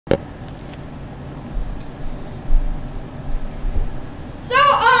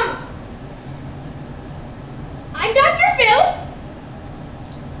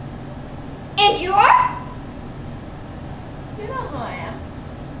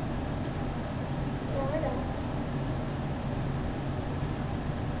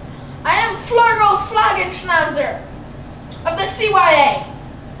Flaggenschnauzer of the CIA.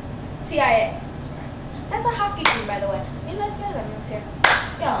 CIA. That's a hockey team, by the way. You might play them this year.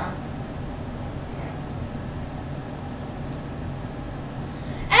 Go on.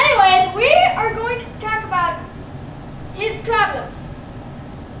 Anyways, we are going to talk about his problems.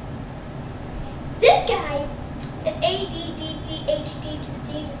 This guy is ADDDHD to the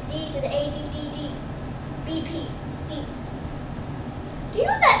D to the D to the ADDD BP D. Do you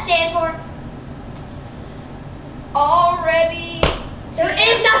know what that stands for? Already. There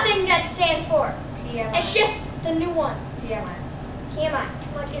is nothing that stands for. TMI. It's just the new one. TMI. TMI.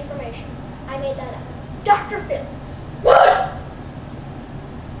 Too much information. I made that up. Dr. Phil. What?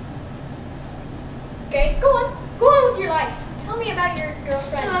 Okay, go on. Go on with your life. Tell me about your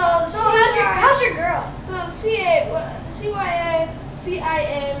girlfriend. So how's your girl? So CIA,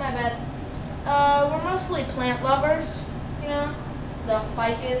 my bad. We're mostly plant lovers, you know. The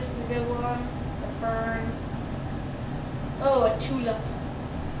ficus is a good one. The fern. Oh, a tulip.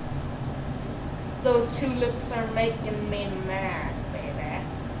 Those tulips are making me mad, baby.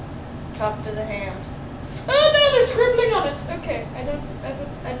 Talk to the hand. Oh no, they're scribbling on it. Okay, I didn't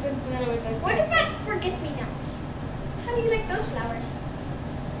know what that. What about forget-me-nots? How do you like those flowers?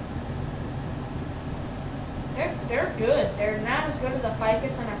 They're good. They're not as good as a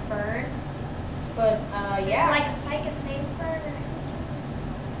ficus and a fern, but yeah. It's like a ficus named Fern or something.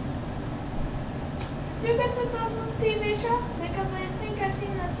 Did you get that off of TV show? Because I think I've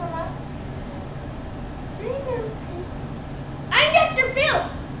seen that somewhere. I'm Dr. Phil.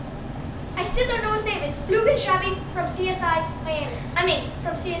 I still don't know his name. It's Flugenschabi from CSI Miami. I mean,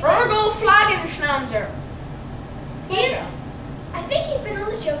 from CSI. Virgil Flaggenschnauzer. I think he's been on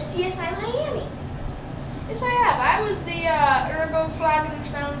the show CSI Miami. Yes, I have. I was the Virgil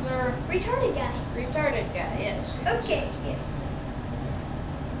Flaggenschnauzer Retarded guy. retarded guy. Yes. Okay, yes.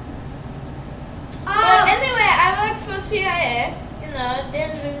 But anyway, I work for CIA. You know,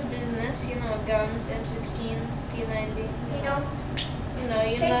 dangerous business. You know, guns, M16, P90. You know. You know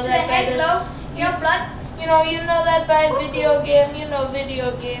Take that to the by head, blow. You know, blood. You know that by video game. You know,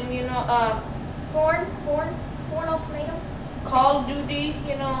 video game. You know, Born ultimatum. Call of Duty.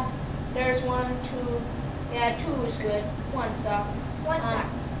 You know, there's 1, 2. Yeah, 2 is good. 1 sucked. One sec.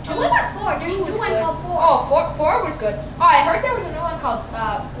 Two- What about 4? There's a two new was one good. called 4. Oh, 4 was good. Oh, I heard there was a new one called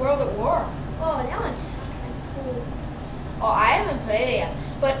World at War. Oh, that one sucks like poo. Oh, I haven't played it yet.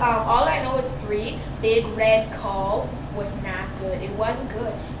 But all I know is 3, Big Red Call was not good. It wasn't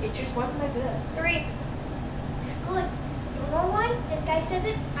good. It just wasn't that good. 3. Good. You know why? This guy says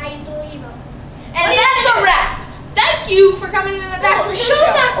it. I believe him. And that's a wrap. Thank you for coming to the No, Dr. the Phil show's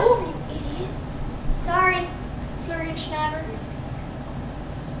Show. not over, you idiot. Sorry, Flugenschabi.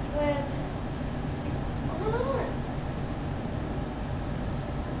 What's going on?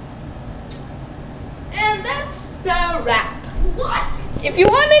 And that's the wrap. What? If you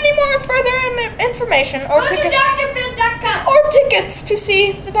want any more further information or Go to tickets drphil.com. or tickets to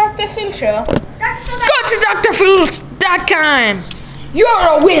see the Dr. Phil Show, drphil.com. go to drphil.com. You're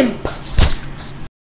a wimp.